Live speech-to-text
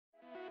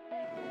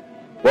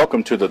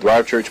Welcome to the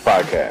Thrive Church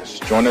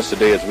Podcast. Join us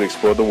today as we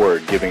explore the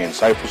Word, giving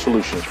insightful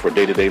solutions for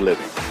day-to-day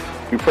living.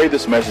 We pray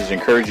this message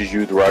encourages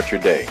you throughout your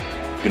day.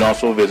 You can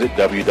also visit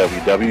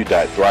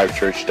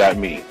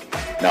www.thrivechurch.me.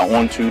 Now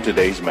on to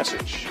today's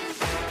message.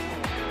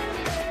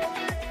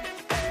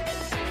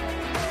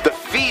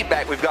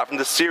 Feedback we've got from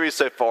this series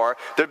so far.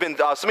 There have been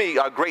so many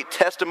great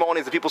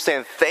testimonies of people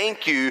saying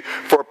thank you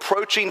for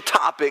approaching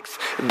topics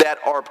that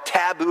are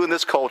taboo in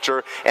this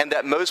culture and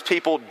that most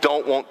people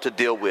don't want to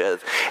deal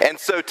with. And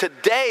so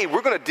today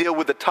we're going to deal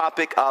with the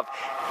topic of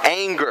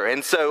anger.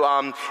 And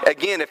so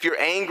again, if you're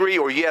angry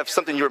or you have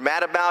something you're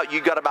mad about,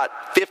 you've got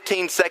about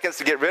 15 seconds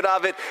to get rid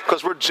of it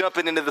because we're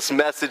jumping into this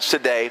message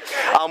today.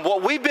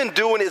 What we've been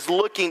doing is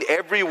looking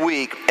every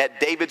week at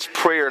David's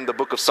prayer in the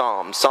book of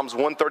Psalms. Psalms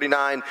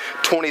 139,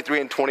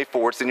 23, and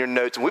 24. It's in your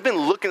notes. And we've been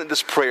looking at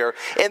this prayer.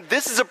 And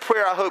this is a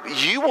prayer I hope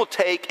you will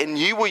take and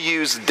you will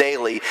use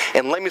daily.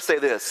 And let me say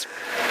this.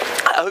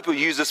 I hope you'll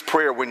use this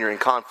prayer when you're in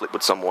conflict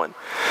with someone.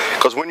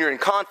 Because when you're in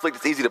conflict,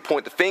 it's easy to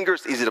point the finger.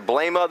 It's easy to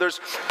blame others.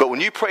 But when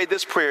you pray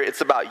this prayer,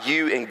 it's about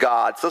you and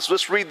God. So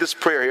let's read this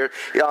prayer here.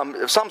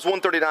 Psalms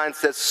 139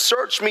 says,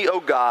 "Search me, O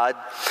God,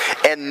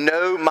 and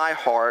know my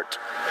heart.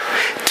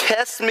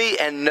 Test me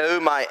and know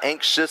my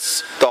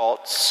anxious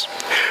thoughts.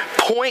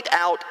 Point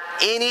out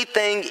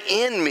anything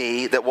in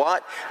me that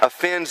what?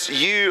 Offends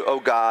you, O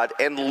God,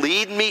 and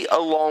lead me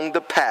along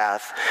the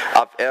path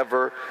of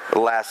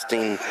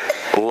everlasting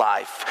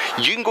life."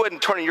 You can go ahead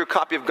and turn in your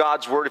copy of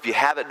God's Word if you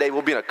have it today.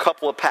 We'll be in a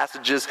couple of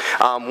passages.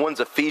 One's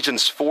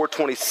Ephesians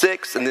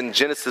 4:26 and then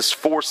Genesis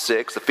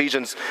 4:6.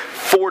 Ephesians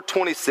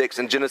 4:26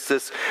 and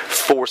Genesis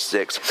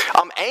 4:6.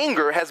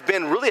 Anger has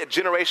been really a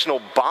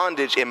generational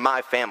bondage in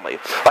my family.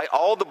 Like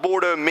all the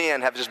Bordeaux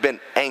men have just been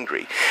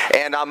angry.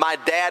 And my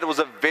dad was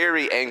a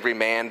very angry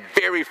man,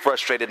 very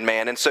frustrated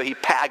man, and so he,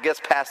 I guess,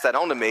 passed that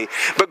on to me.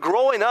 But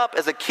growing up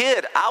as a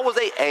kid, I was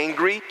an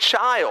angry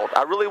child.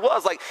 I really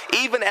was. Like,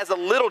 even as a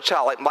little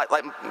child, like my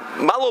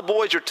little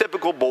boy's your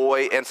typical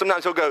boy, and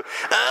sometimes he'll go,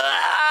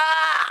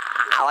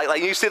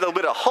 like you see a little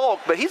bit of Hulk,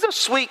 but he's a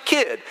sweet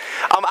kid.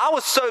 I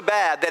was so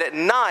bad that at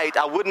night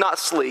I would not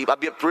sleep. I'd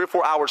be up 3 or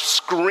 4 hours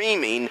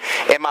screaming,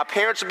 and my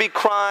parents would be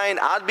crying,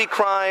 I'd be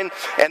crying,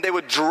 and they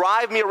would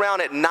drive me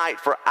around at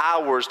night for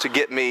hours to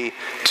get me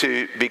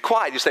to be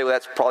quiet. You say, well,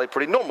 that's probably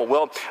pretty normal.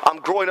 Well,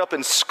 growing up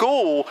in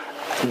school,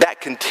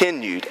 that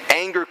continued.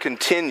 Anger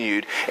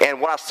continued, and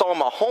what I saw in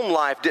my home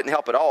life didn't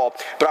help at all.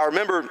 But I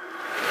remember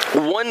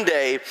one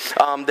day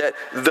that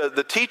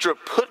the teacher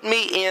put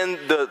me in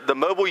the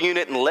mobile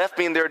unit and left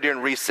me in there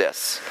during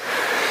recess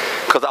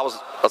because I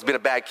was being a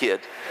bad kid.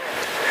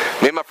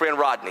 Me and my friend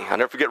Rodney, I'll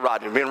never forget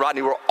Rodney. Me and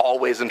Rodney were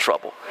always in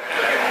trouble.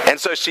 And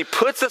so she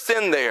puts us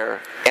in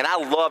there, and I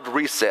loved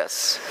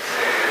recess.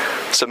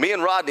 So me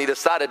and Rodney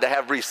decided to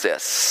have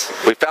recess.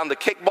 We found the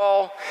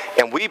kickball,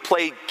 and we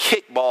played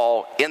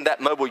kickball in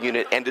that mobile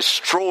unit and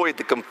destroyed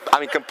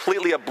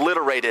completely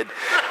obliterated,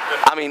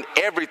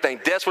 everything.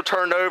 Desks were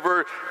turned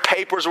over,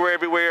 papers were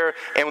everywhere,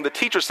 and when the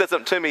teacher said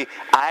something to me,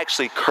 I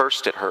actually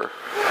cursed at her.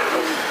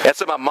 And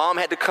so my mom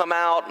had to come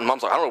out, and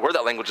Mom's like, I don't know where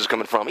that language is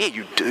coming from. Yeah,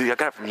 you do. I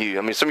got it from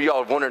you. Some of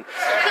y'all are wondering,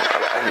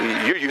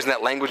 you're using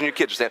that language and your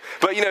kids are saying.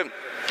 But,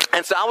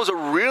 and so I was a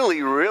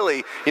really,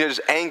 really,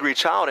 just angry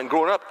child. And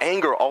growing up,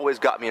 anger always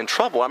got me in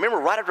trouble. I remember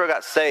right after I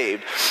got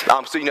saved,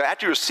 after you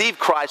receive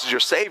Christ as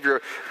your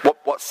Savior,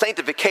 what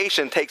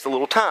sanctification takes a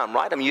little time,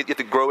 right? You get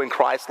to grow in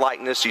Christ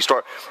likeness. You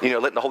start,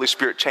 letting the Holy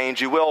Spirit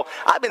change you. Well,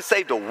 I've been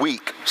saved a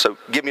week, so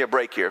give me a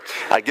break here.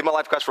 I give my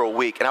life to Christ for a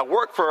week. And I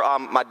worked for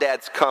my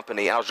dad's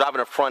company, and I was driving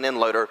a front end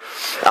loader,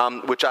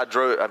 which I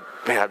drove.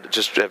 I've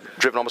just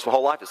driven almost my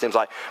whole life, it seems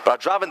like. But I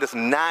was driving this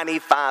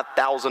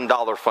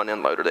 $95,000 front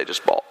end loader they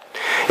just bought.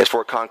 It's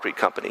for a concrete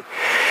company.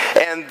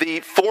 And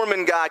the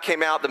foreman guy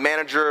came out, the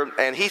manager,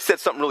 and he said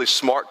something really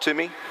smart to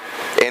me.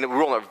 And we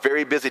were on a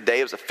very busy day.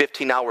 It was a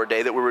 15-hour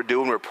day that we were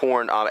doing. We were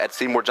pouring at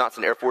Seymour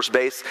Johnson Air Force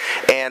Base.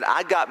 And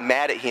I got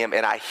mad at him,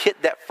 and I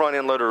hit that front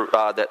end loader,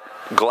 that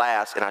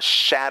glass, and I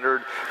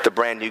shattered the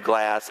brand new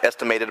glass,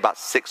 estimated about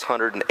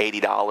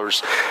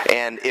 $680.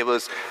 And it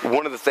was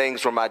one of the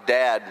things where my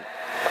dad,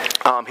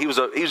 he was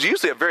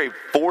usually a very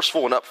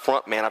forceful and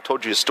upfront man. I've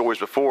told you his stories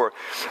before,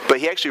 but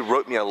he actually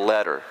wrote me a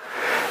letter,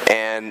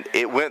 and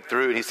it went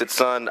through, and he said,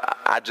 "Son,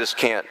 I just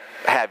can't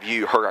have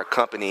you hurt our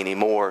company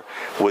anymore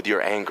with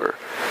your anger."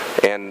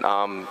 And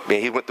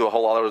he went through a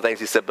whole lot of other things.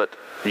 He said, "But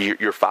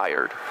you're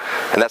fired."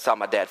 And that's how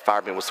my dad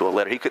fired me, was through a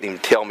letter. He couldn't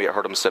even tell me it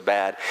hurt him so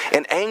bad.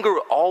 And anger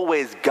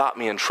always got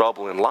me in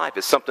trouble in life.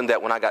 It's something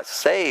that when I got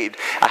saved,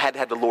 I had to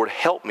have the Lord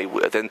help me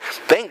with. And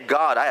thank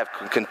God I have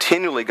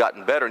continually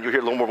gotten better. And you'll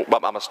hear a little more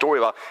about my story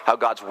about how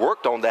God's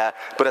worked on that.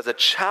 But as a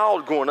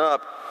child growing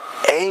up,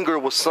 anger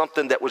was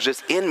something that was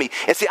just in me.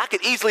 And see, I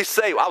could easily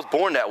say, well, I was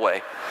born that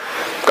way.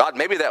 God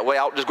made me that way.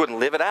 I'll just go ahead and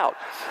live it out.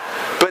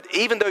 But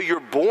even though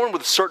you're born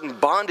with certain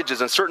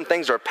bondages and certain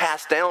things are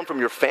passed down from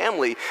your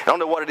family, I don't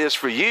know what it is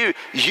for you,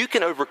 you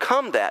can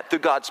overcome that through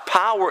God's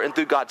power and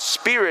through God's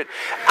Spirit.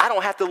 I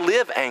don't have to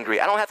live angry.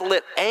 I don't have to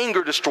let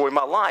anger destroy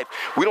my life.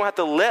 We don't have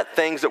to let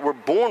things that we're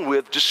born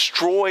with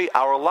destroy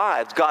our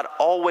lives. God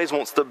always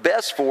wants the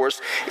best for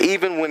us,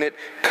 even when it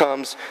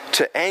comes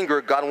to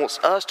anger. God wants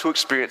us to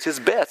experience His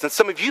best. And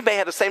some of you may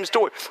have the same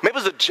story. Maybe it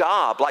was a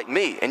job like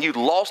me, and you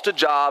lost a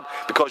job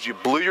because you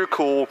blew your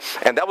cool,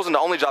 and that wasn't the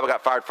only job I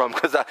got fired from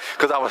because I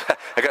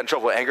got in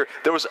trouble with anger.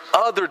 There was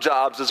other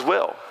jobs as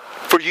well.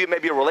 For you, it may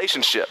be a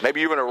relationship.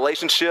 Maybe you were in a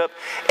relationship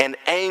and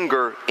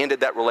anger ended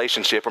that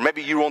relationship. Or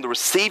maybe you were on the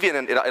receiving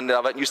end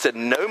of it and you said,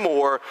 no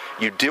more.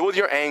 You deal with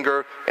your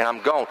anger and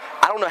I'm gone.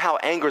 I don't know how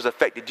anger has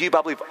affected you, but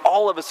I believe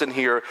all of us in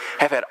here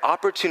have had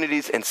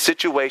opportunities and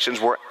situations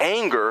where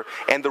anger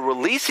and the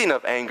releasing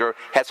of anger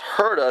has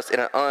hurt us in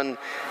an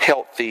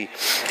unhealthy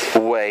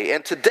way.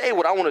 And today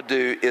what I want to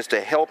do is to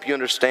help you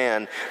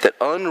understand that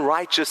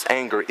unrighteous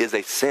anger is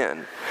a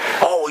sin.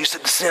 Oh, you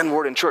said the sin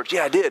word in church.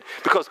 Yeah, I did.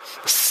 Because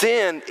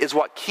sin is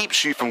what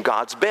keeps you from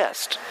God's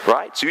best,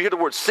 right? So you hear the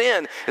word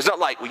sin, it's not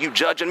like, well, you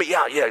judging me?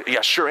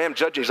 Yeah, sure am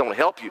judging you. I want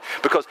to help you.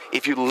 Because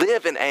if you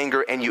live in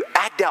anger and you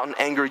act out in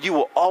anger, you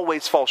will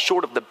always fall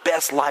short of the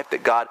best life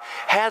that God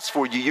has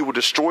for you. You will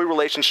destroy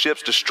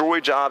relationships, destroy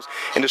jobs,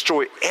 and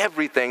destroy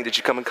everything that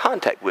you come in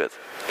contact with.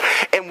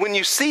 And when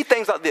you see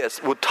things like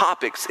this with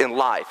topics in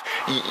life,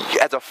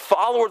 as a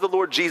follower of the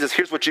Lord Jesus,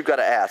 here's what you've got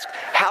to ask.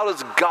 How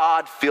does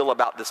God feel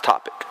about this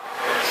topic?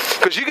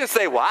 Because you can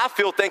say, well, I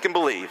feel, think, and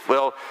believe.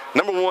 Well,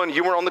 number one,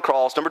 you weren't on the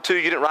cross. Number two,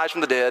 you didn't rise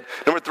from the dead.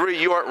 Number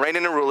three, you aren't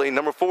reigning and ruling.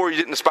 Number four, you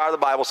didn't inspire the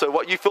Bible. So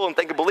what you feel and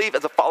think and believe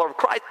as a follower of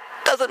Christ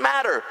doesn't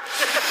matter.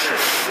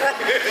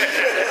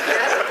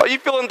 What you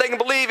feel and think and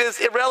believe is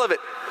irrelevant.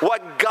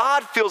 What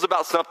God feels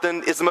about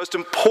something is the most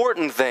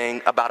important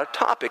thing about a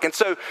topic. And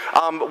so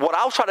what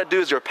I'll try to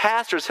do as your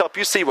pastor is help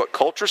you see what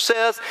culture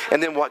says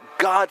and then what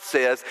God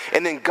says.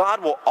 And then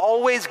God will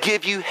always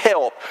give you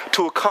help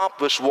to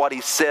accomplish what He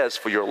says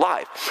for your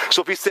life.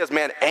 So if He says,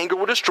 man, anger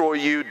will destroy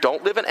you,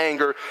 don't live in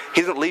anger,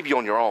 He doesn't leave you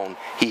on your own.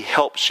 He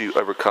helps you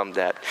overcome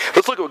that.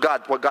 Let's look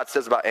at what God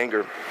says about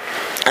anger.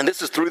 And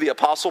this is through the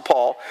Apostle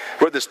Paul.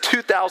 Wrote this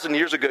 2,000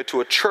 years ago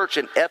to a church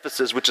in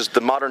Ephesus, which is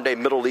the modern-day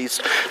Middle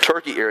East,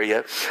 Turkey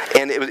area.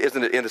 And it was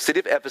in the city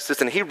of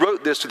Ephesus. And he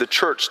wrote this to the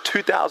church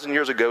 2,000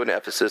 years ago in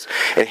Ephesus.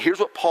 And here's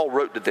what Paul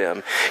wrote to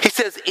them. He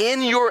says,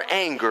 in your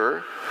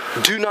anger,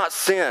 do not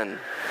sin.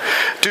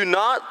 Do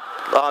not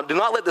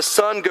let the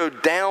sun go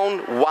down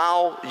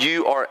while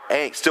you are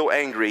still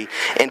angry,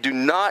 and do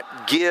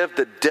not give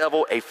the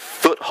devil a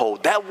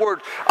foothold. That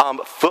word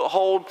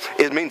foothold,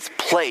 it means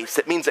place.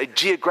 It means a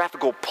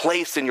geographical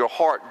place in your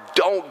heart.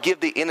 Don't give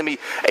the enemy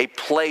a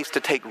place to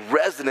take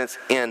residence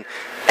in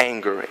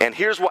anger. And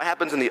here's what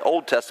happens in the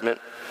Old Testament.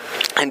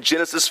 In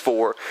Genesis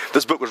 4,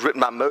 this book was written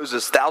by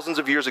Moses thousands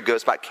of years ago.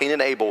 It's about Cain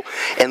and Abel.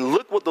 And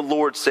look what the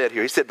Lord said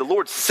here. He said, the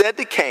Lord said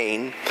to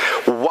Cain,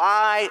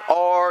 why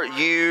are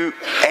you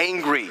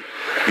angry? You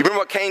remember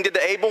what Cain did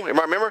to Abel?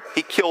 Remember?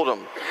 He killed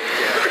him.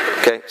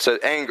 Okay, so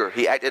anger.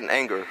 He acted in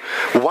anger.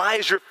 Why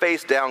is your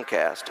face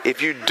downcast?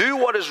 If you do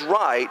what is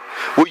right,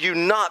 will you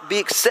not be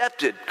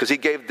accepted? Because he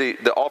gave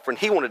the offering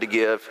he wanted to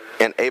give,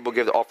 and Abel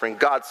gave the offering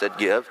God said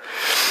give.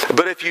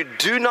 But if you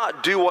do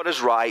not do what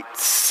is right,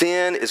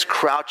 sin is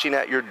crouching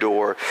at your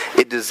door.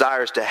 It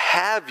desires to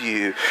have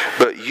you,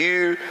 but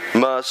you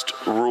must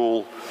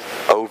rule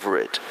over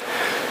it.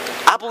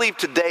 I believe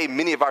today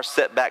many of our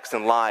setbacks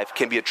in life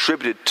can be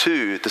attributed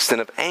to the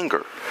sin of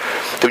anger.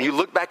 When you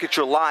look back at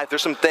your life,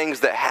 there's some things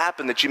that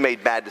happened that you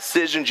made bad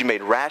decisions, you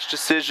made rash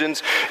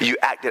decisions, you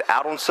acted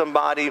out on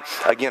somebody,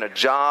 again, a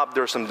job.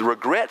 There are some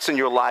regrets in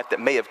your life that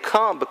may have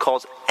come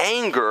because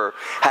anger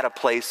had a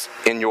place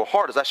in your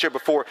heart. As I shared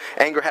before,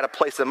 anger had a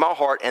place in my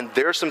heart, and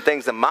there's some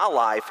things in my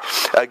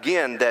life,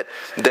 again, that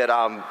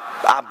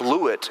I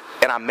blew it,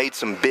 and I made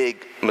some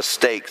big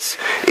mistakes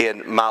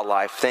in my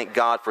life. Thank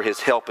God for His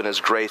help and His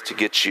grace to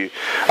get you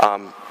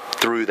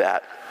through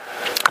that.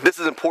 This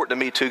is important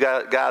to me too,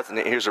 guys, and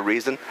here's a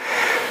reason.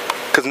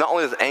 Because not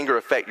only does anger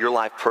affect your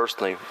life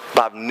personally,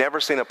 but I've never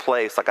seen a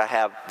place like I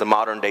have the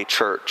modern day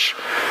church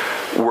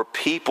where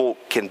people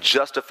can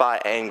justify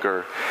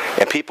anger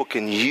and people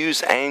can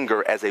use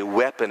anger as a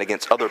weapon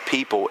against other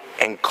people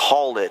and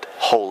call it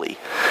holy.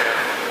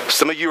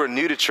 Some of you are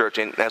new to church,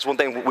 and that's one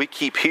thing we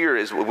keep here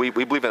is we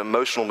believe in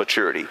emotional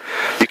maturity.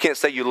 You can't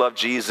say you love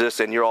Jesus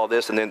and you're all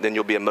this and then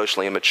you'll be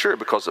emotionally immature,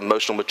 because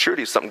emotional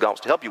maturity is something God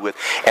wants to help you with.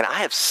 And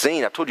I've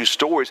told you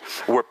stories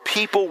where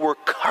people were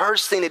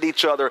cursing at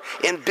each other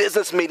in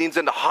business meetings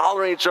and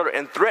hollering at each other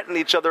and threatening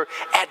each other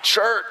at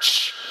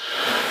church.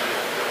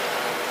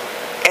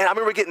 And I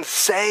remember getting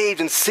saved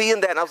and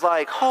seeing that, and I was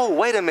like, oh,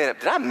 wait a minute,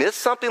 did I miss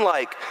something?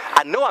 Like,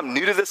 I know I'm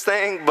new to this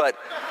thing, but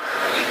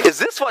Is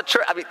this what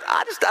church,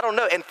 I don't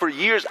know. And for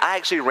years, I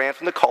actually ran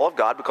from the call of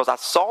God because I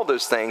saw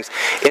those things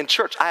in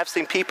church. I have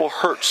seen people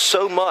hurt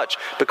so much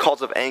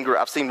because of anger.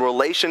 I've seen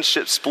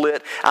relationships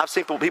split. I've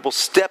seen people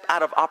step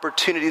out of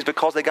opportunities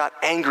because they got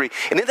angry.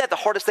 And isn't that the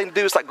hardest thing to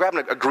do? It's like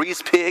grabbing a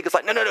greased pig. It's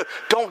like, no,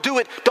 don't do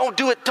it. Don't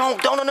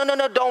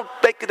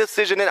make a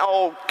decision. And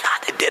oh,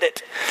 God, they did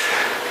it.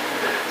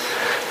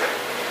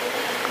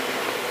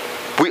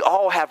 We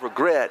all have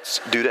regrets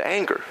due to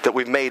anger, that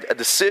we've made a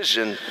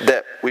decision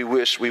that we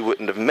wish we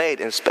wouldn't have made,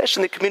 and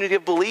especially in the community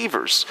of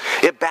believers.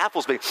 It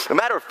baffles me. As a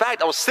matter of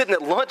fact, I was sitting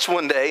at lunch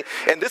one day,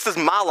 and this is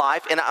my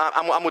life, and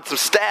I'm with some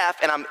staff,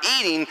 and I'm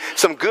eating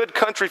some good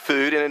country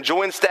food and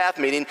enjoying staff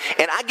meeting,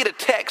 and I get a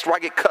text where I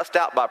get cussed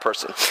out by a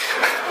person.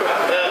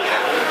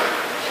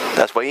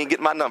 That's why you ain't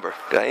getting my number.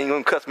 I ain't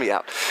going to cuss me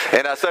out.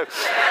 And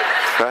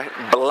right,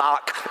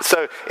 block.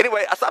 So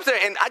anyway, I stopped there,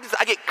 and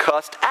I get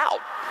cussed out.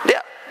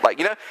 Yeah.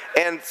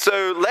 And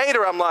so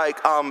later I'm like,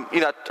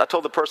 I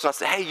told the person, I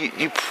said, hey,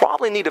 you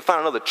probably need to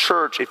find another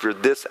church if you're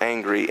this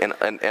angry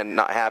and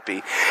not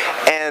happy.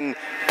 And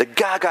the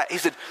guy he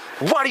said,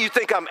 why do you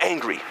think I'm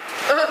angry?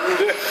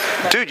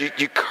 Dude,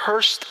 you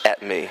cursed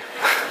at me.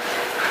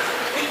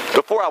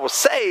 Before I was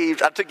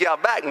saved, I took you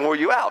out back and wore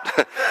you out.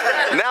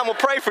 Now I'm going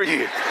to pray for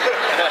you.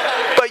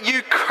 But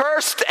you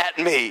cursed at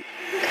me.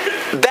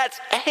 That's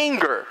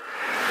anger.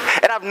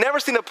 And I've never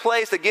seen a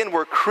place, again,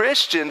 where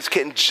Christians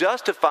can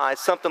justify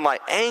something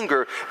like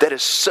anger that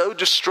is so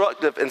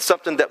destructive and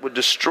something that would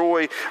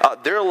destroy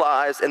their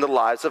lives and the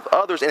lives of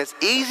others. And it's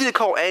easy to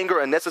call anger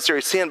a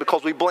necessary sin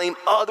because we blame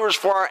others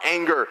for our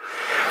anger.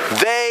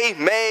 They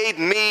made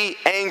me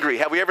angry.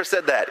 Have we ever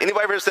said that?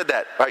 Anybody ever said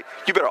that? All right,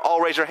 you better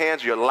all raise your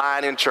hands or you're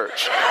lying in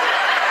church.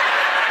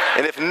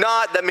 And if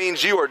not, that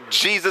means you are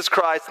Jesus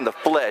Christ in the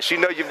flesh. You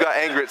know you've got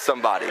anger at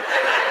somebody.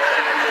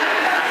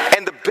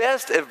 And the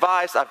best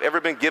advice I've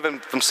ever been given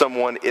from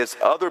someone is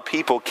other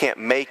people can't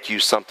make you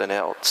something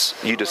else.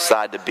 You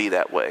decide to be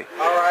that way.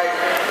 All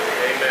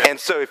right. And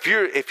so if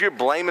you're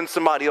blaming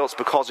somebody else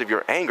because of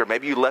your anger,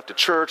 maybe you left a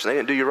church and they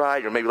didn't do you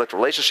right, or maybe you left a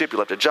relationship, you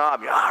left a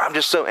job, I'm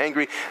just so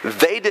angry.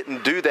 They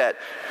didn't do that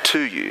to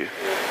you.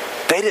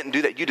 They didn't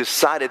do that. You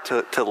decided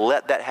to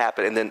let that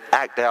happen and then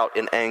act out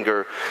in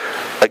anger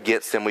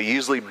against them. We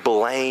usually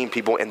blame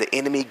people and the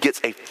enemy gets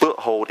a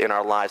foothold in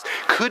our lives.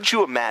 Could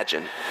you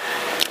imagine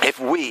if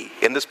we,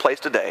 in this place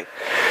today,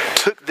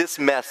 took this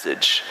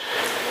message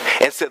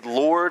and said,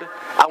 Lord,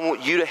 I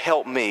want you to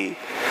help me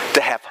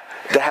to have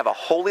a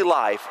holy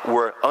life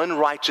where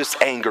unrighteous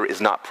anger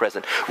is not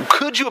present.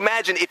 Could you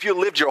imagine if you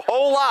lived your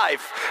whole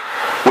life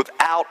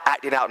without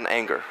acting out in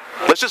anger?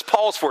 Let's just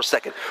pause for a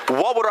second.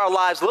 What would our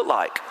lives look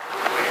like?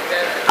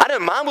 I know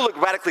mine would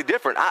look radically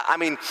different.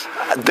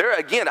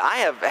 I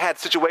have had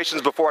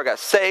situations before I got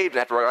saved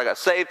and after I got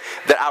saved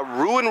that I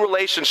ruined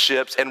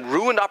relationships and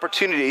ruined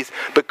opportunities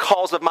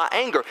because of my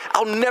anger.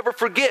 I'll never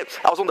forget.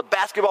 I was on the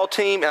basketball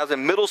team and I was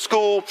in middle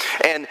school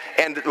and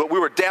we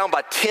were down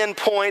by 10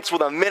 points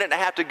with a minute and a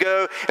half to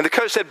go. And the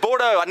coach said,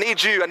 Bordeaux, I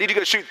need you to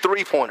go shoot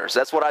 3-pointers.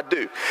 That's what I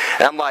do.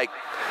 And I'm like,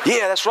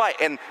 yeah, that's right.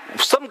 And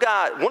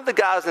one of the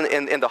guys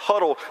in the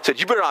huddle said,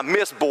 you better not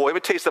miss, boy. Let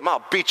me tell you something.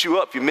 I'll beat you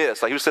up if you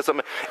miss. Like he said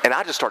something. And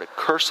I just started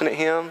cursing at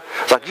him.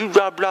 It's like, you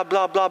blah, blah,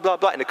 blah, blah, blah,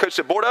 blah. And the coach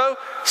said, Bordeaux,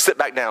 sit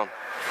back down.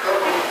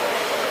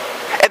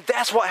 And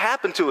that's what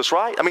happened to us,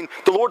 right? I mean,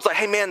 the Lord's like,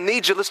 hey, man, I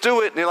need you. Let's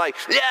do it. And you're like,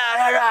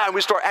 yeah. And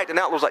we start acting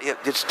out. The Lord's like, yeah,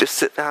 just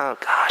sit down.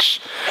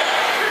 Gosh.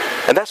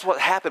 And that's what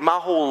happened. My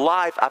whole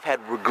life, I've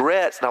had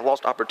regrets and I've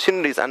lost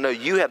opportunities. I know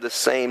you have the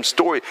same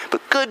story.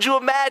 But could you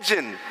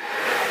imagine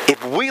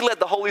if we let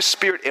the Holy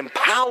Spirit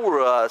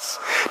empower us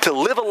to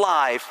live a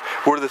life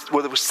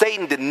where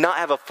Satan did not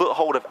have a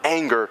foothold of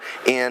anger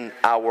in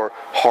our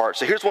hearts?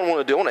 So here's what I want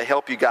to do. I want to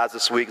help you guys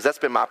this week, because that's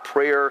been my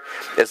prayer.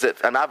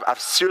 And I've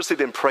seriously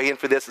been praying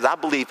for this, is I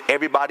believe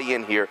everybody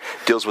in here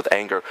deals with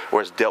anger or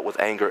has dealt with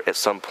anger at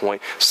some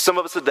point. Some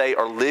of us today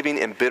are living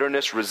in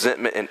bitterness,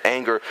 resentment, and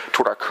anger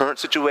toward our current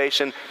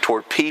situation,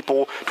 toward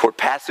people, toward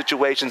past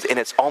situations, and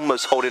it's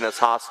almost holding us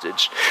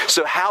hostage.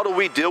 So how do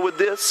we deal with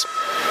this?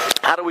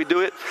 How do we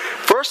do it?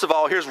 First of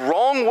all, here's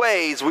wrong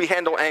ways we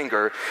handle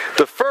anger.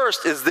 The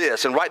first is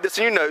this, and write this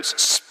in your notes: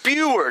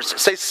 spewers.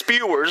 Say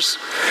spewers.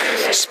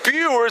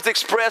 Spewers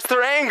express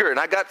their anger, and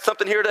I got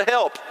something here to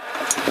help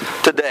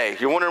today.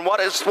 You're wondering, what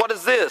is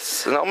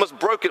this? And I almost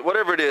broke it,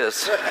 whatever it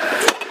is.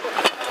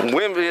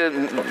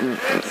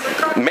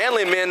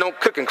 Manly men don't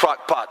cook in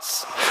crock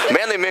pots.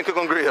 Manly men cook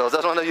on grills.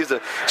 That's what I use.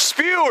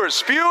 Spewers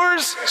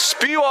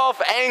spew off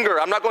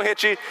anger. I'm not going to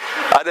hit you.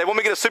 They want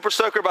me to get a super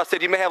soaker, but I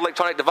said, you may have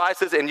electronic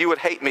devices and you would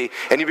hate me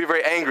and you'd be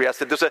very angry. I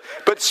said,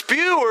 but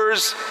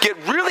spewers get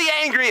really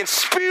angry and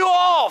spew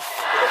off.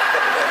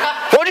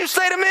 What'd you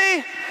say to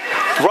me?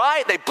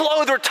 Right? They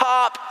blow their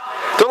top.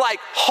 They're like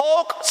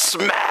Hulk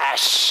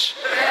smash.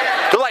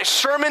 They're like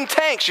Sherman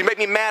tanks. You make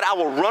me mad, I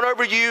will run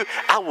over you.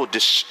 I will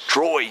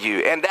destroy you.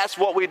 And that's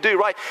what we do,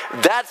 right?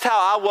 That's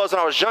how I was when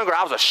I was younger.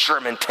 I was a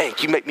Sherman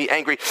tank. You make me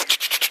angry.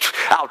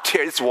 I'll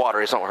tear this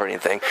water. It's not hurt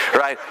anything,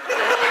 right?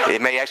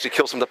 It may actually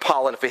kill some of the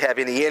pollen if we have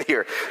any in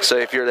here. So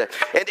if you're that,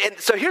 and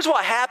so here's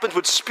what happens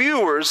with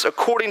spewers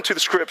according to the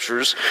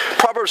scriptures.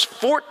 Proverbs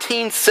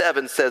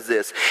 14:7 says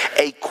this: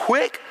 a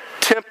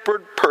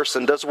quick-tempered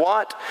person does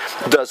what?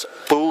 Does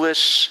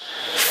foolish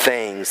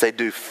things. They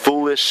do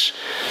foolish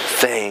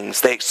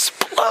things. They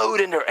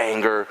explode in their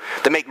anger.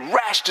 They make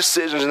rash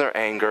decisions in their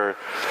anger.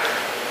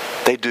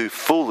 They do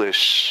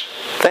foolish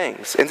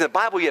things. In the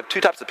Bible, you have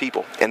two types of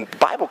people. And the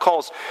Bible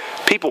calls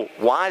people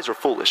wise or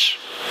foolish.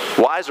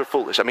 Wise or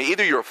foolish. I mean,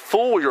 either you're a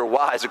fool or you're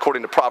wise,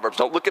 according to Proverbs.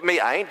 Don't look at me.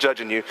 I ain't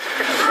judging you.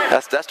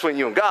 That's between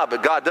you and God.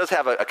 But God does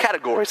have a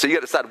category. So you got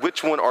to decide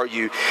which one are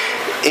you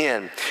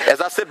in. As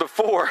I said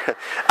before,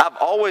 I've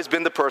always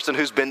been the person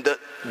who's been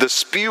the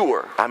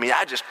spewer. I mean,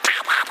 I just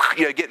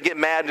get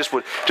mad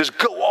and just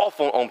go off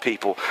on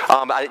people.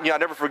 I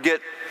never forget.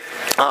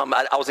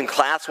 I was in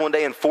class one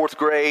day in 4th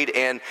grade,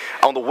 and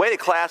on the way to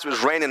class it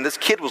was raining. This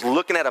kid was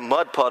looking at a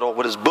mud puddle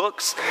with his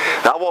books.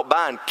 And I walked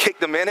by and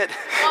kicked him in it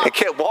and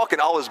kept walking.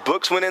 All his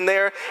books went in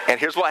there, and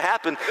here's what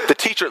happened. The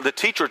teacher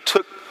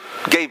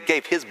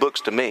gave his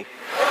books to me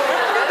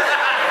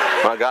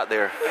when I got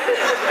there.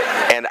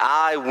 And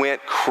I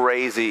went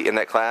crazy in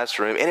that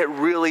classroom, and it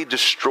really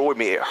destroyed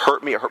me. It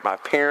hurt me. It hurt my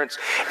parents,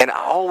 and I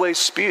always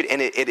spewed,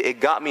 and it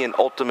got me in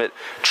ultimate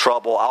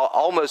trouble. I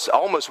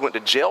almost went to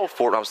jail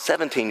for it when I was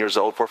 17 years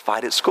old for a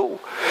fight at school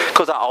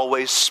because I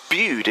always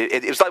spewed.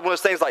 It was like one of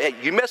those things like, hey,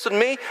 you mess with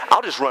me,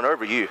 I'll just run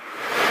over you.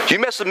 You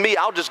mess with me,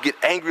 I'll just get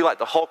angry like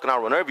the Hulk and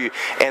I'll run over you.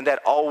 And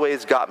that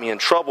always got me in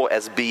trouble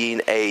as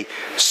being a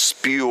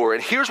spewer.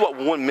 And here's what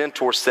one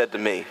mentor said to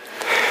me.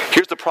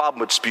 Here's the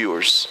problem with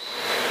spewers.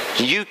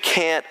 You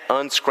can't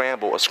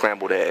unscramble a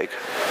scrambled egg.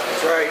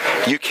 That's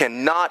right. You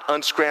cannot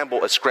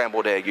unscramble a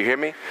scrambled egg. You hear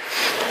me?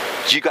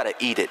 You got to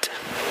eat it.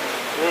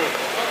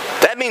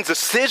 That means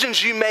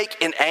decisions you make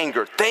in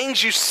anger,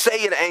 things you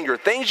say in anger,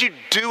 things you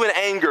do in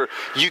anger,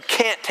 you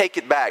can't take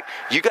it back.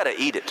 You got to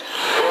eat it.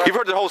 You've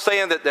heard the whole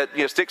saying that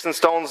sticks and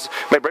stones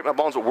may break my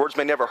bones, but words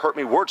may never hurt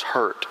me. Words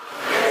hurt.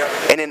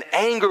 And in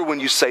anger, when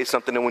you say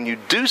something and when you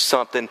do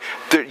something,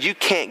 you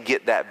can't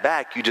get that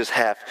back. You just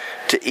have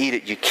to eat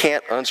it. You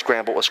can't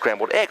unscramble a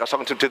scrambled egg. I was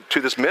talking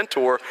to this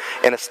mentor,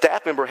 and a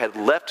staff member had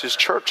left his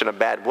church in a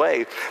bad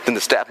way. Then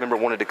the staff member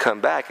wanted to come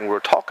back, and we were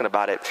talking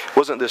about it. It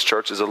wasn't this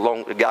church. It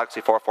was a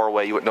galaxy far, far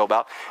away you wouldn't know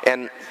about.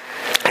 And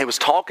he was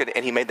talking,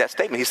 and he made that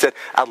statement. He said,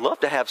 I'd love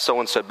to have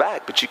so-and-so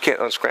back, but you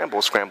can't unscramble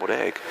a scrambled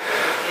egg.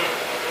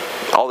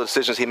 All the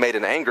decisions he made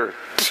in anger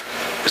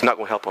is not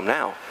going to help him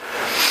now.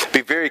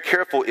 Be very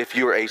careful if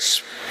you're a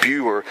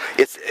spewer.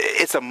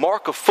 It's a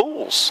mark of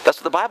fools. That's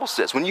what the Bible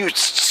says. When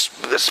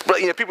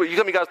people, you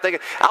come to God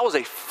thinking, I was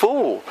a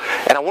fool,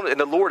 and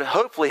the Lord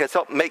hopefully has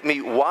helped make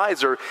me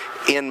wiser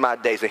in my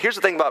days. And here's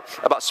the thing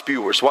about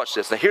spewers. Watch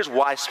this. Now here's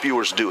why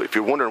spewers do it. If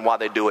you're wondering why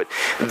they do it,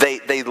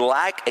 they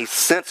lack a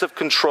sense of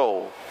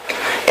control.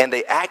 And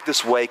they act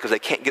this way because they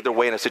can't get their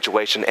way in a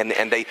situation,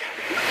 and they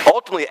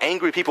ultimately,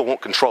 angry people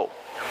want control.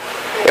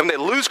 And when they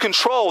lose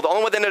control, the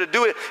only way they know to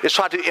do it is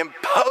try to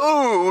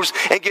impose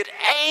and get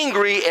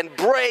angry and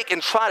break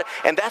and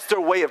and that's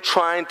their way of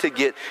trying to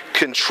get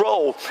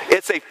control.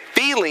 It's a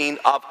feeling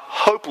of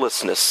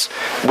hopelessness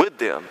with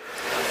them.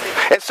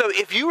 And so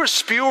if you are a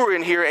spewer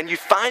in here and you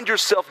find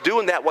yourself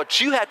doing that, what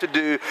you have to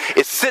do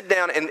is sit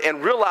down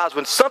and realize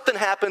when something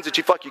happens that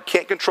you feel like you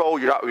can't control,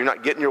 you're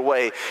not getting your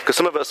way, because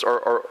some of us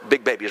are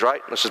big babies,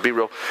 right? Let's just be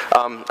real.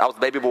 I was a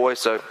baby boy,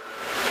 so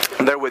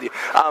I'm there with you.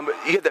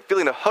 You have that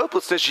feeling of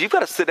hopelessness. You've got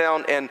to sit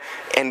down and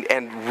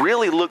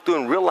really look through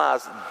and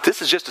realize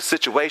this is just a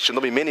situation.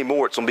 There'll be many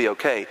more. It's going to be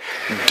okay.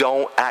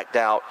 Don't act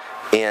out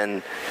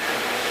in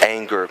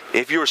anger.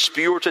 If you're a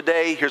spewer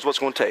today, here's what's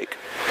going to take.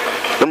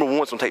 Number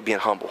one, it's going to take being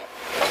humble.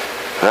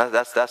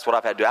 That's what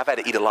I've had to do. I've had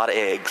to eat a lot of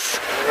eggs.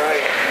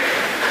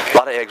 Right. A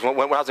lot of eggs. When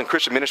I was in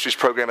Christian Ministries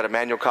program at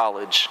Emmanuel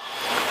College,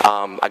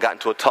 I got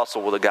into a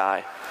tussle with a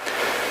guy.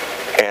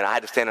 And I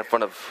had to stand in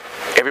front of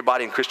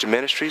everybody in Christian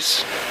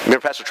Ministries.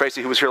 Remember Pastor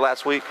Tracy, who was here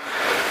last week?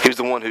 He was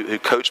the one who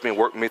coached me and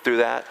worked me through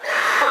that.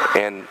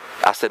 And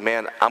I said,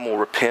 man, I'm going to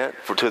repent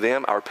to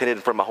them. I repented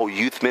in front of my whole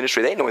youth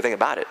ministry. They didn't know anything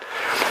about it.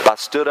 But I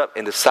stood up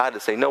and decided to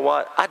say, you know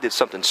what? I did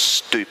something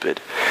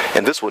stupid.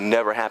 And this will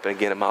never happen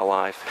again in my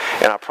life.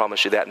 And I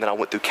promise you that. And then I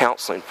went through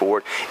counseling for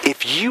it.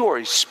 If you are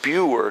a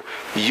spewer,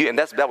 and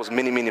that was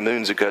many, many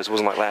moons ago. So it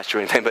wasn't like last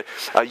year or anything. But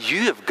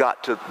you have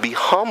got to be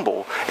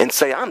humble and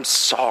say, I'm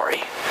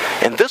sorry.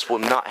 And this will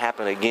not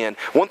happen again.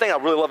 One thing I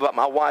really love about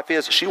my wife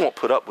is she won't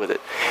put up with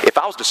it. If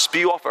I was to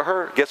spew off of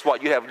her, guess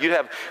what?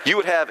 You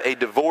would have a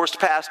divorced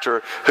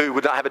pastor who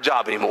would not have a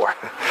job anymore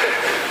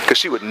because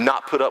she would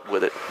not put up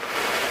with it.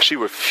 She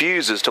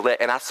refuses to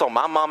let, and I saw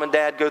my mom and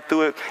dad go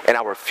through it, and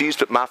I refused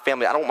to, my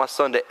family, I don't want my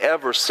son to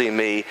ever see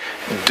me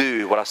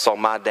do what I saw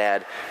my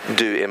dad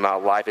do in my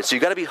life. And so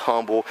you got to be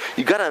humble.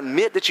 You got to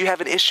admit that you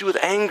have an issue with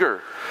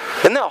anger.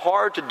 Isn't that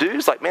hard to do?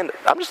 It's like, man,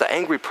 I'm just an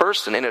angry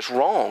person, and it's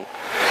wrong.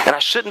 And I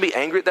shouldn't be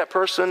angry at that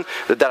person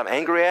that I'm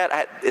angry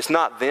at. It's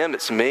not them,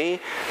 it's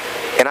me.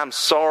 and I'm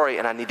sorry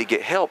and I need to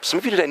get help. Some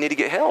of you today need to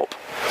get help.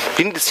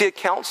 You need to see a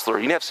counselor.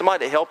 You need to have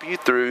somebody to help you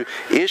through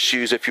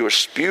issues. If you're a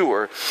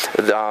spewer,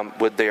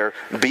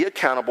 be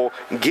accountable,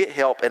 get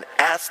help, and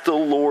ask the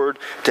Lord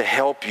to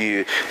help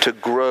you to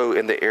grow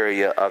in the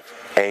area of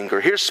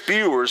anger. Here's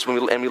spewers,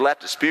 and we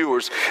left at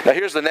spewers. Now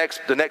here's the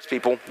next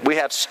people. We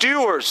have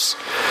stewers.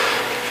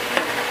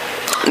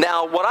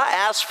 Now, what I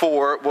asked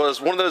for was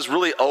one of those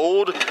really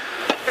old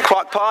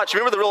crock pots. You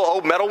remember the real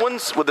old metal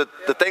ones with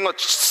the thing like...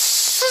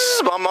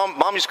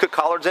 Mom used to cook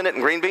collards in it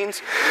and green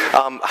beans.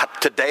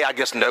 Today, I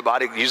guess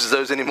nobody uses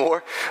those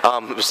anymore.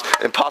 It was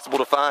impossible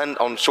to find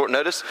on short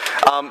notice.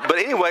 But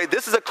anyway,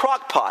 this is a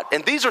crock pot,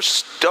 and these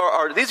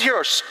here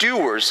are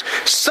stewers.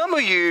 Some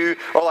of you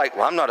are like,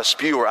 well, I'm not a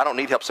spewer. I don't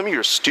need help. Some of you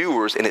are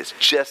stewers, and it's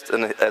just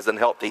as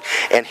unhealthy.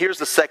 And here's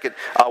the second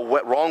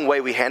wrong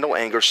way we handle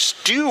anger.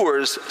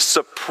 Stewers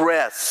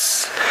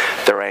suppress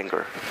their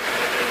anger.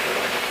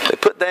 They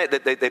put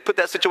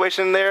that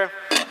situation in there.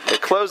 They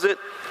close it.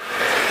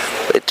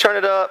 They turn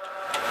it up,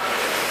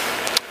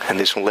 and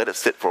they just let it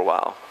sit for a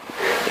while.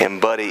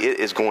 And buddy, it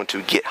is going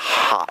to get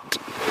hot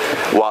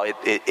while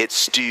it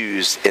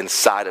stews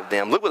inside of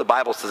them. Look what the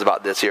Bible says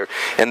about this here.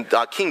 And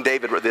King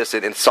David wrote this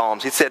in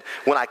Psalms. He said,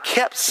 when I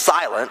kept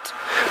silent,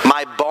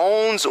 my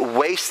bones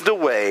wasted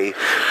away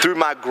through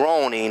my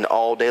groaning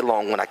all day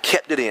long. When I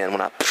kept it in,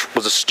 when I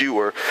was a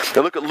stewer.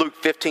 Now look at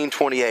Luke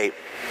 15:28.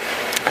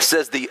 It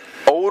says, the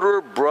older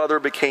brother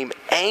became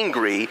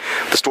angry,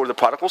 the story of the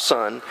prodigal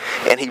son,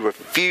 and he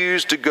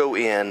refused to go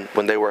in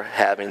when they were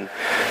having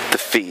the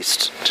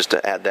feast. Just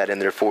to add that in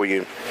there for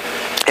you.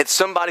 It's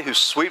somebody who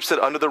sweeps it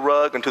under the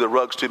rug until the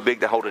rug's too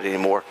big to hold it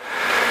anymore.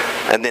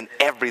 And then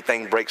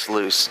everything breaks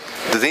loose.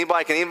 Can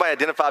anybody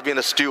identify being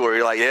a stewer?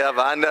 You're like, yeah,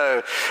 I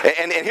know.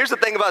 And here's the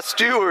thing about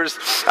stewers.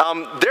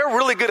 They're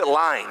really good at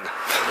lying.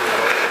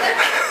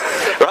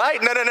 Right?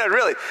 No,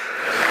 really.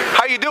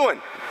 How are you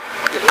doing?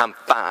 I'm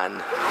fine.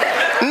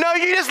 No,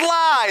 you just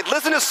lied.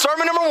 Listen to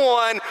sermon number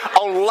 1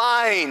 on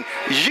lying.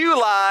 You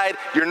lied.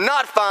 You're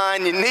not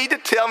fine. You need to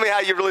tell me how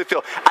you really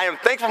feel. I am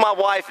thankful my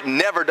wife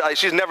never does.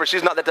 She's not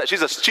that.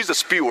 She's a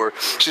spewer.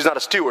 She's not a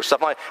stewer. So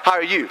I'm like, how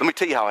are you? Let me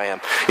tell you how I am.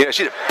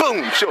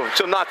 Boom.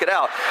 She'll knock it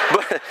out.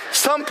 But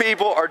some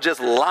people are just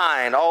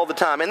lying all the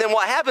time. And then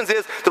what happens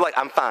is they're like,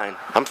 I'm fine.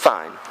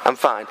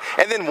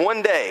 And then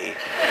one day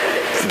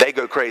they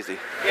go crazy.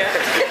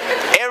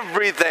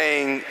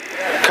 Everything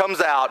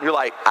comes out. And you're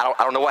like, I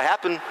don't know what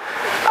happened.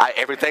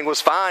 Everything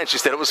was fine. She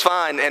said it was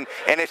fine. And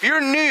if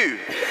you're new,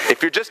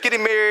 if you're just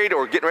getting married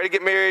or getting ready to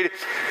get married,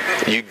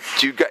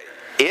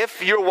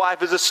 if your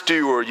wife is a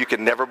stewer, you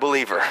can never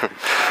believe her.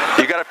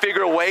 You got to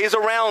figure ways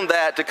around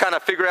that to kind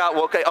of figure out,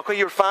 well, okay,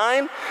 you're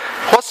fine?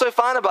 What's so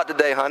fine about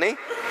today, honey?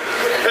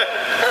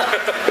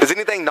 Is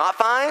anything not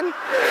fine?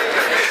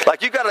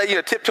 Like, you got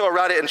to tiptoe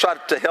around it and try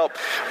to help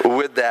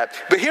with that.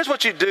 But here's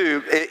what you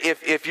do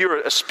if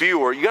you're a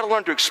spewer. You got to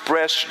learn to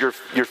express your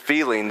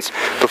feelings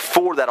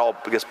before that all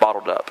gets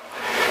bottled up.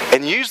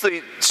 And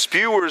usually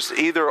spewers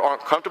either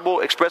aren't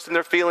comfortable expressing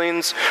their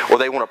feelings or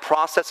they want to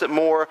process it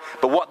more.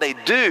 But what they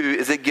do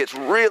is it gets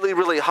really,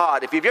 really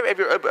hot. If you've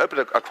ever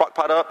opened a crock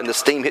pot up and the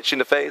steam hits you in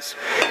the face,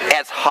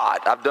 it's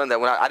hot. I've done that.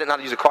 I didn't know how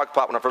to use a crock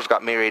pot when I first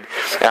got married.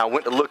 And I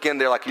went to look in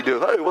there like you do.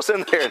 Hey, what's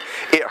in there? And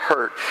it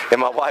hurt. And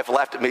my wife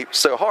laughed at me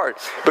so hard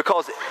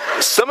because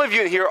some of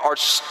you in here are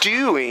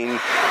stewing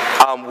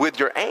with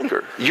your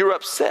anger. You're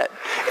upset.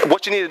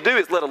 What you need to do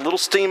is let a little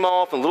steam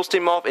off,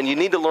 and you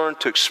need to learn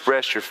to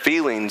express your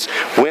feelings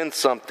when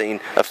something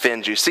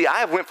offends you. See,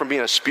 I went from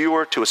being a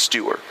spewer to a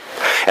stewer.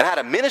 And I had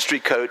a ministry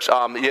coach.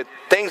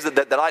 Things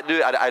that I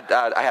do,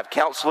 I have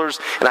counselors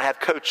and I have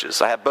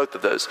coaches. I have both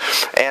of those.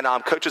 And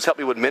coaches help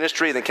me with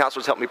ministry, and then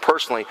counselors help me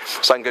personally,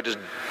 so I can go just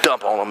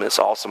dump on them. It's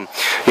awesome.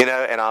 And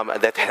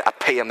I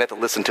pay them. They have to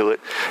listen to it.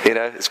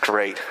 It's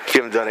great. If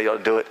you haven't done it, you ought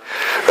to do it.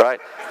 Right?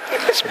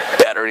 It's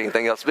better than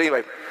anything else. But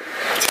anyway,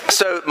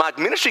 so my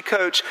ministry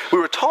coach, we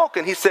were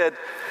talking. He said,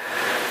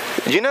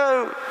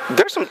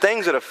 there's some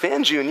things that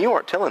offend you and you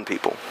aren't telling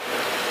people.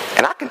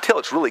 And I can tell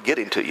it's really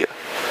getting to you.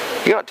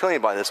 You're not telling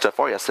anybody this stuff,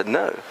 are you? I said,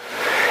 no.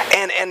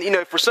 And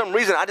for some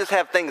reason, I just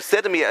have things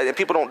said to me, and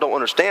people don't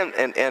understand,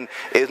 and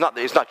it's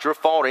not your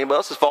fault or anybody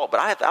else's fault, but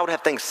I would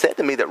have things said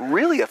to me that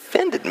really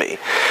offended me.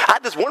 I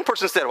had this one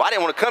person said, well, I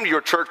didn't want to come to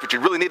your church, but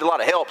you really need a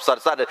lot of help, so I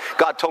decided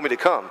God told me to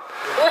come.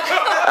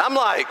 I'm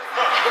like,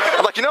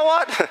 you know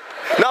what?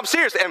 No, I'm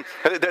serious, and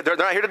they're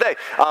not here today,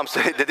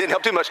 so they didn't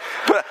help too much.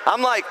 But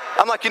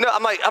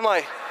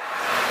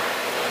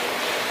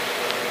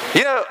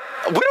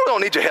we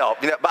don't need your help,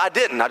 but I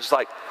didn't. I just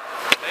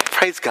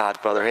praise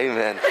God, brother,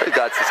 amen. Praise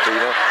God, sister,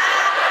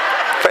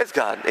 Praise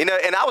God. And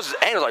I was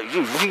angry, like,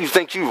 who do you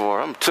think you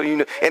are? I'm telling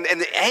you. And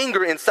the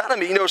anger inside of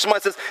me,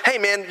 somebody says, hey,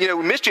 man,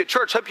 we missed you at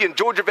church. Hope you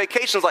enjoyed your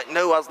vacations. Like,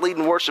 no, I was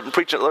leading worship and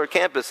preaching at Lower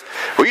Campus.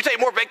 Well, you take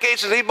more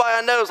vacations than anybody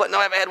I know. It's like, no,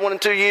 I haven't had one in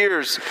 2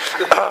 years.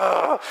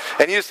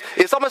 And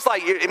it's almost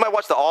like, you might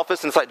watch The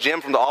Office, and it's like Jim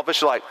from The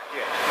Office. You're like,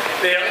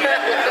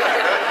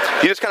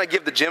 you just kind of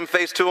give the Jim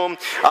face to them.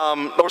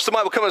 Or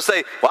somebody will come and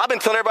say, well, I've been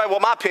telling everybody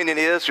what my opinion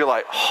is. You're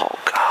like, oh,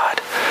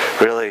 God.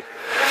 Really?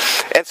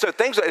 And so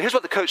here's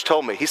what the coach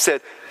told me. He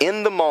said,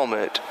 in the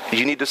moment,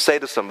 you need to say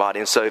to somebody,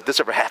 and so if this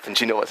ever happens,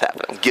 you know what's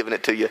happening. I'm giving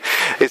it to you.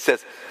 It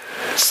says,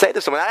 say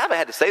to someone, I haven't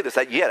had to say this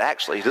yet,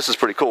 actually. This is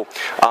pretty cool.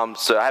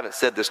 So I haven't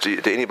said this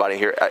to anybody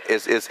here.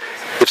 Is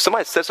if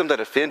somebody says something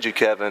that offends you,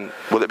 Kevin,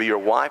 whether it be your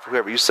wife or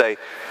whoever, you say,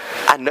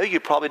 I know you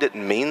probably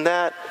didn't mean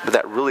that, but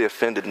that really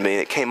offended me.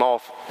 It came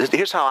off.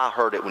 Here's how I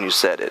heard it when you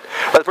said it.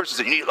 The person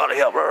said, you need a lot of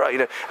help. You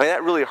know, I mean,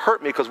 that really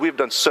hurt me because we've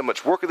done so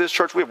much work at this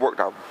church. We've worked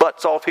our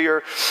butts off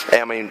here.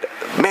 And I mean,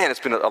 man, it's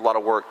been a lot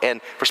of work.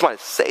 And for somebody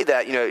to say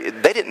that, you know,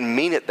 they didn't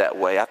mean it that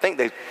way. I think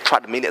they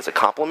tried to mean it as a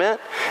compliment.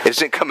 It just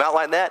didn't come out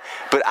like that.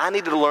 But I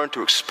needed to learn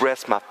to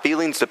express my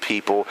feelings to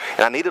people,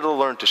 and I needed to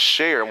learn to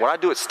share. And what I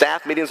do at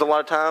staff meetings a lot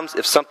of times,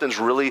 if something's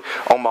really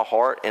on my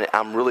heart and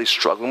I'm really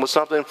struggling with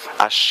something,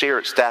 I share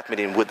at staff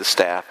meeting with the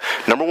staff.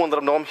 Number one, let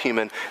them know I'm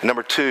human. And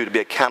number two, to be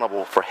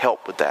accountable for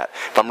help with that.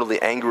 If I'm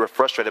really angry or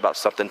frustrated about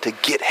something, to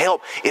get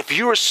help. If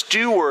you're a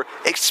steward,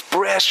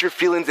 express your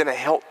feelings in a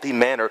healthy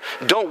manner.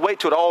 Don't wait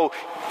till it all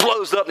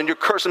blows up and you're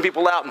cursing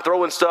people out and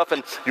throwing stuff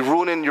and you're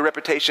ruining your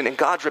reputation and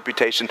God's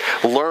reputation.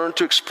 Learn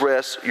to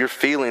express your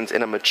feelings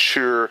in a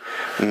mature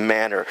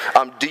manner.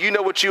 Do you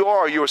know what you are?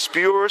 Are you a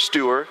spewer or a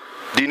steward?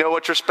 Do you know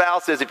what your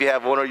spouse is if you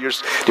have one, or your? Do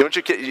you know what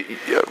your kid?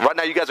 Right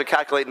now, you guys are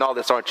calculating all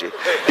this, aren't you?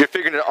 You're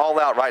figuring it all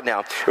out right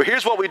now. Well,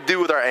 here's what we do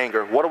with our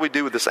anger. What do we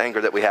do with this anger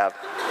that we have?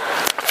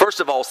 First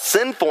of all,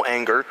 sinful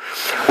anger,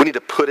 we need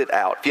to put it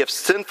out. If you have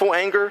sinful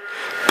anger,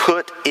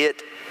 put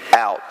it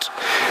out.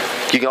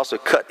 You can also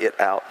cut it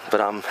out, but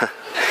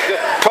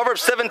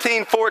Proverbs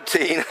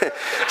 17:14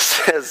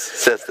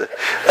 says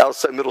that was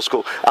so middle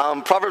school.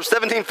 Proverbs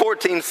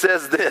 17:14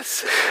 says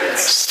this: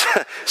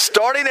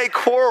 starting a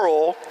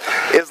quarrel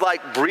is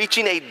like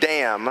breaching a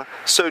dam,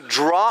 so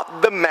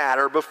drop the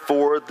matter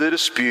before the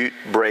dispute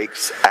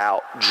breaks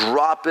out.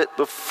 Drop it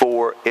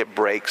before it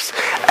breaks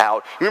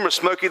out. You remember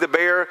Smokey the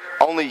Bear?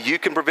 Only you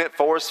can prevent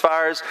forest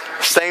fires.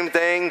 Same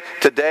thing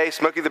today.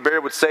 Smokey the Bear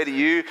would say to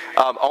you,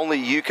 only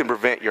you can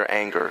prevent your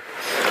anger.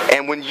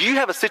 And when you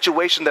have a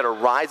situation that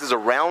arises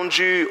around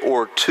you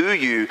or to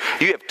you,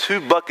 you have two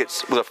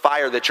buckets with a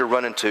fire that you're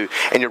running to.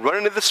 And you're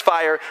running to this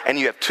fire and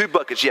you have two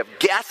buckets. You have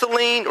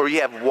gasoline or you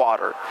have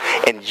water.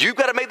 And you've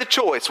got to make the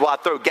choice. Will I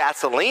throw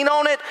gasoline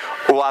on it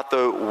or will I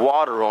throw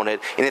water on it?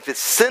 And if it's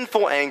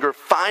sinful anger,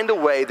 find a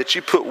way that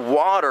you put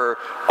water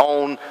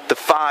on the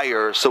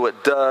fire so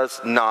it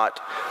does not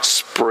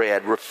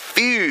spread.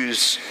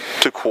 Refuse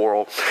to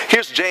quarrel.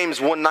 Here's James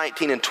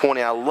 1:19 and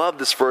 20. I love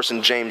this verse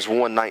in James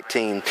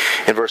 1:19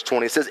 and verse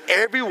 20. It says,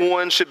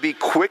 everyone should be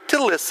quick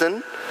to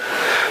listen,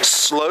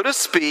 slow to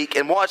speak,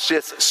 and watch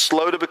this,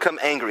 slow to become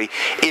angry.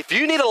 If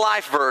you need a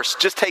life verse,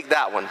 just take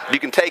that one. You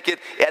can take it.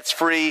 It's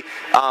free.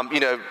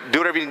 Do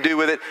whatever you can do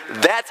with it.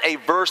 That's a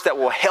verse that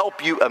will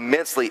help you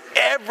immensely.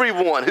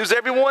 Everyone, who's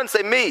everyone?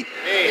 Say me.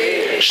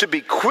 Should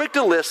be quick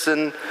to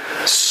listen,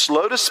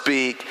 slow to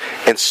speak,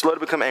 and slow to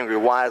become angry.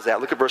 Why is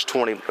that? Look at verse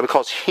 20.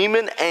 Because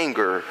human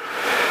anger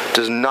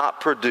does not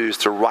produce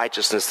the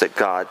righteousness that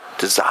God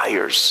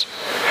desires.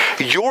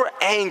 Your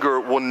anger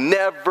will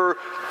never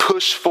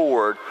push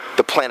forward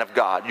the plan of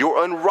God.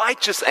 Your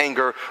unrighteous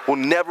anger will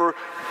never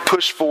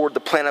push forward the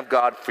plan of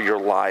God for your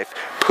life.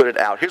 Put it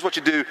out. Here's what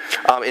you do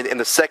in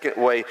the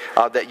second way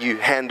that you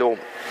handle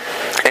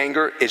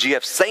anger is you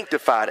have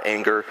sanctified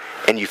anger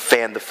and you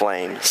fan the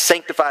flame.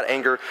 Sanctified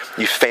anger,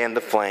 you fan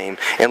the flame.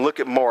 And look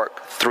at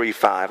Mark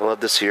 3:5. I love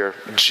this here.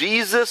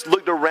 Jesus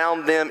looked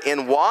around them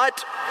in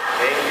what?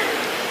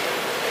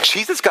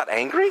 Jesus got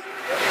angry?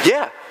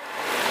 Yeah.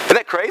 Isn't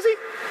that crazy?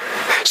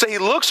 So he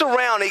looks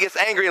around and he gets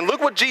angry, and look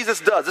what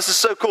Jesus does. This is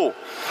so cool.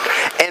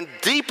 And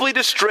deeply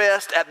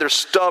distressed at their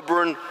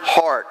stubborn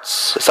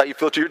hearts. That's how you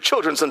feel to your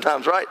children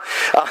sometimes, right?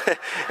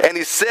 And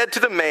he said to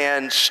the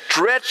man,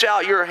 stretch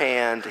out your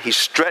hand. He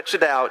stretched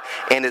it out,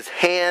 and his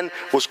hand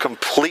was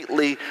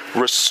completely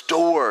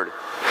restored.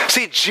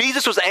 See,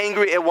 Jesus was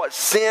angry at what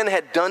sin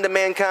had done to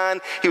mankind.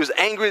 He was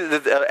angry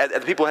at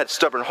the people who had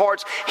stubborn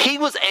hearts. He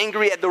was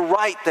angry at the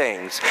right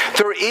things.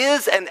 There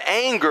is an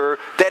anger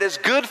that is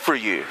good for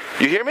you.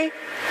 You hear me?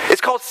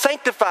 It's called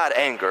sanctified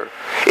anger.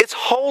 It's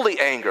holy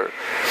anger.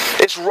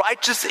 It's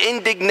righteous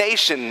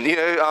indignation.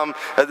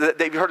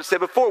 They've heard it said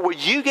before, where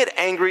you get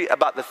angry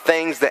about the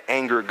things that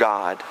anger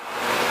God,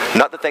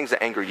 not the things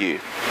that anger you.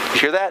 You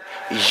hear that?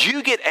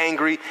 You get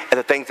angry at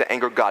the things that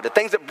anger God. The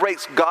things that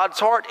breaks God's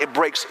heart, it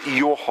breaks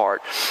your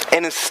heart.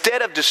 And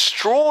instead of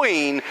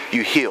destroying,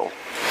 you heal.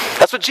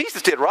 That's what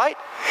Jesus did, right?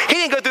 He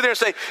didn't go through there and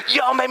say,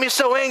 y'all made me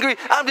so angry.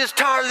 I'm just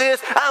tired of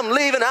this. I'm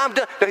leaving. I'm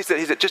done. No, he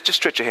said, just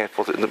stretch your hand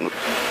for it. Let me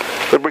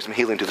bring some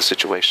healing to the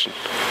situation.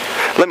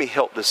 Let me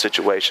help this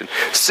situation.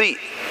 See,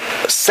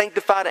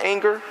 sanctified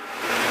anger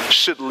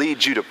should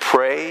lead you to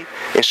pray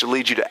and should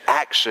lead you to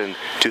action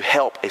to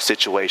help a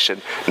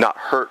situation, not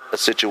hurt a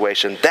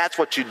situation. That's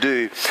what you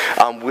do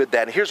with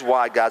that. And here's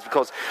why, guys,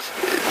 because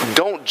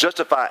don't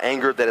justify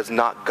anger that is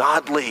not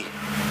godly.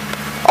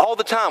 All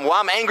the time, well,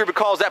 I'm angry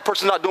because that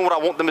person's not doing what I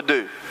want them to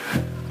do.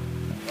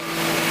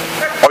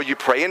 Are you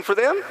praying for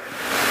them?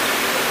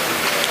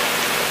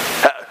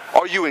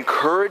 Are you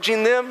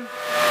encouraging them?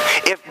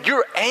 If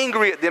you're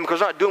angry at them because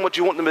they're not doing what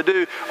you want them to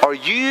do, are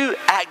you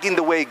acting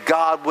the way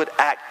God would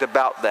act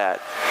about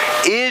that?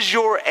 Is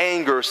your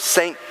anger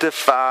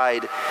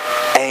sanctified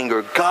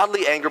anger?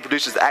 Godly anger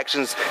produces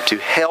actions to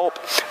help,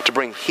 to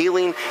bring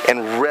healing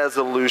and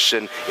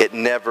resolution. It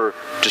never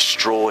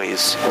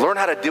destroys. Learn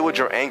how to deal with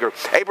your anger.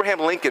 Abraham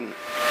Lincoln,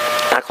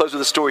 I close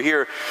with a story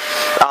here,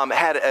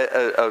 had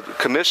a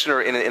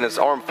commissioner in his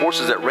armed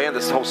forces that ran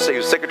this whole city. He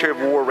was Secretary of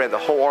War, ran the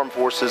whole armed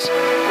forces.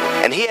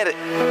 And he had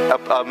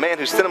a man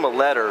who sent him a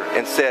letter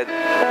and said,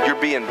 you're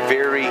being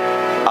very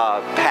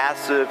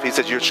passive. He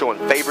says, you're showing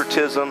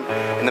favoritism.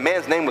 And the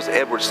man's name was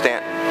Edward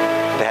Stanton.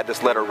 They had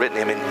this letter written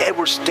to him. And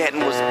Edward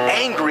Stanton was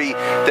angry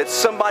that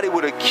somebody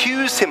would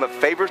accuse him of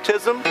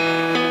favoritism.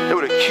 They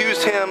would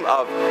accuse him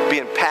of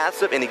being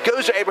passive. And he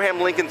goes to Abraham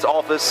Lincoln's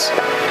office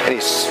and he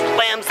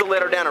slams the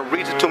letter down and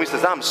reads it to him. He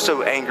says, I'm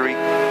so angry.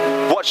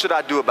 What should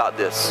I do about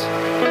this?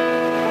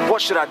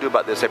 What should I do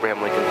about this,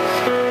 Abraham Lincoln?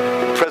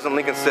 President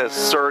Lincoln says,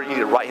 sir, you need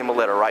to write him a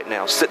letter right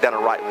now. Sit down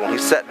and write one. He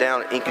sat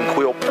down, ink and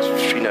quill,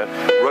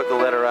 wrote the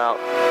letter out.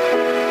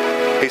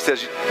 He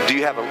says, do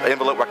you have an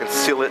envelope where I can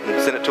seal it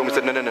and send it to him? He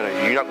said, no,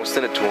 you're not going to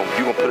send it to him.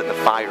 You're going to put it in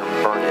the fire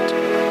and burn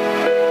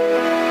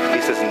it.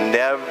 He says,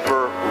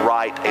 never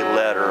write a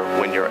letter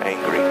when you're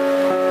angry.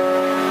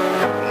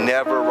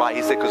 Never write.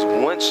 He said, because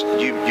once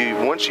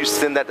you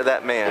send that to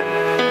that man,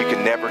 you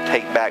can never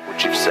take back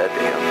what you've said to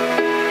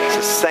him. It's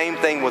the same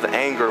thing with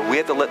anger. We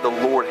have to let the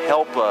Lord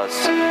help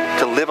us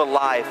to live a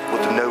life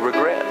with no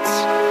regrets.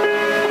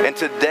 And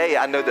today,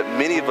 I know that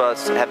many of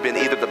us have been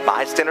either the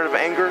bystander of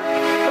anger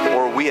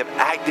or we have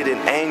acted in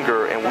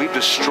anger and we've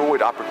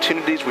destroyed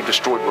opportunities, we've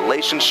destroyed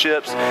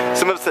relationships.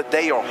 Some of us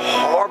today are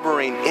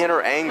harboring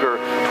inner anger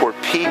toward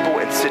people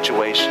and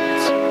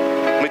situations.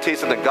 Let me tell you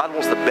something. God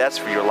wants the best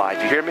for your life.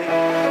 You hear me?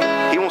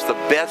 He wants the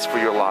best for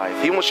your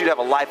life. He wants you to have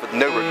a life with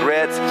no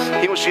regrets.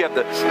 He wants you to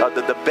have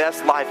the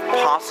best life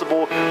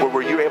possible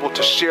where you're able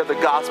to share the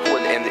gospel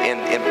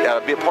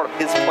and be a part of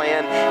His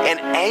plan. And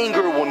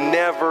anger will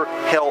never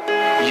help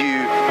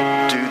you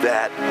do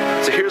that.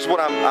 So here's what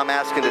I'm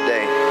asking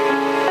today.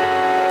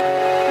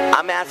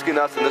 I'm asking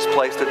us in this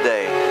place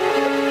today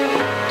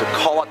to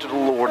call out to the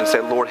Lord and say,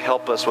 Lord,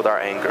 help us with our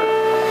anger.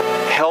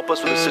 Help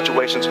us with the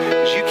situations,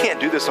 because you can't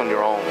do this on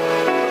your own.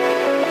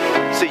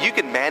 See, you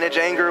can manage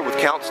anger with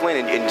counseling,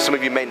 and some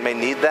of you may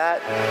need that.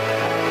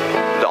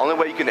 The only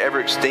way you can ever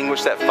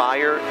extinguish that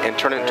fire and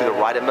turn it into the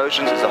right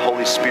emotions is the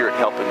Holy Spirit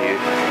helping you.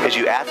 Is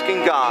you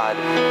asking God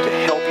to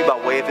help you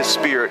by way of His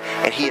Spirit,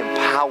 and He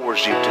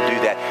empowers you to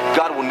do that.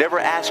 God will never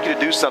ask you to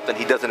do something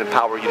He doesn't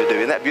empower you to do.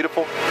 Isn't that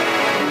beautiful?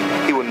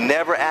 He will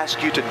never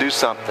ask you to do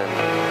something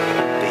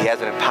that He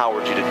hasn't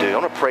empowered you to do. I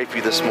want to pray for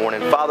you this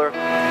morning. Father,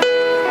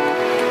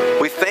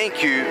 we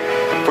thank you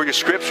for your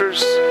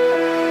scriptures.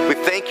 We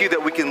thank you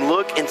that we can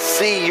look and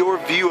see your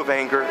view of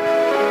anger.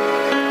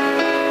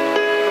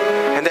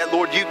 And that,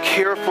 Lord, you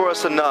care for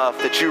us enough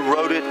that you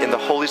wrote it in the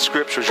Holy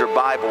Scriptures, your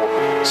Bible,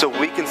 so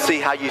we can see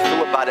how you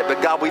feel about it.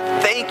 But God, we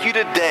thank you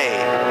today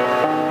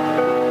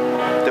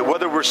that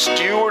whether we're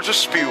stewards or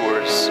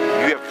spewers,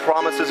 you have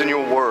promises in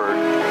your word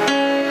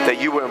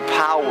that you will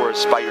empower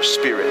us by your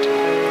Spirit.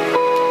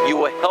 You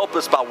will help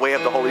us by way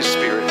of the Holy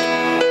Spirit.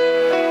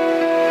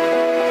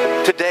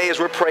 Today, as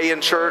we're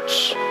praying,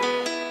 church,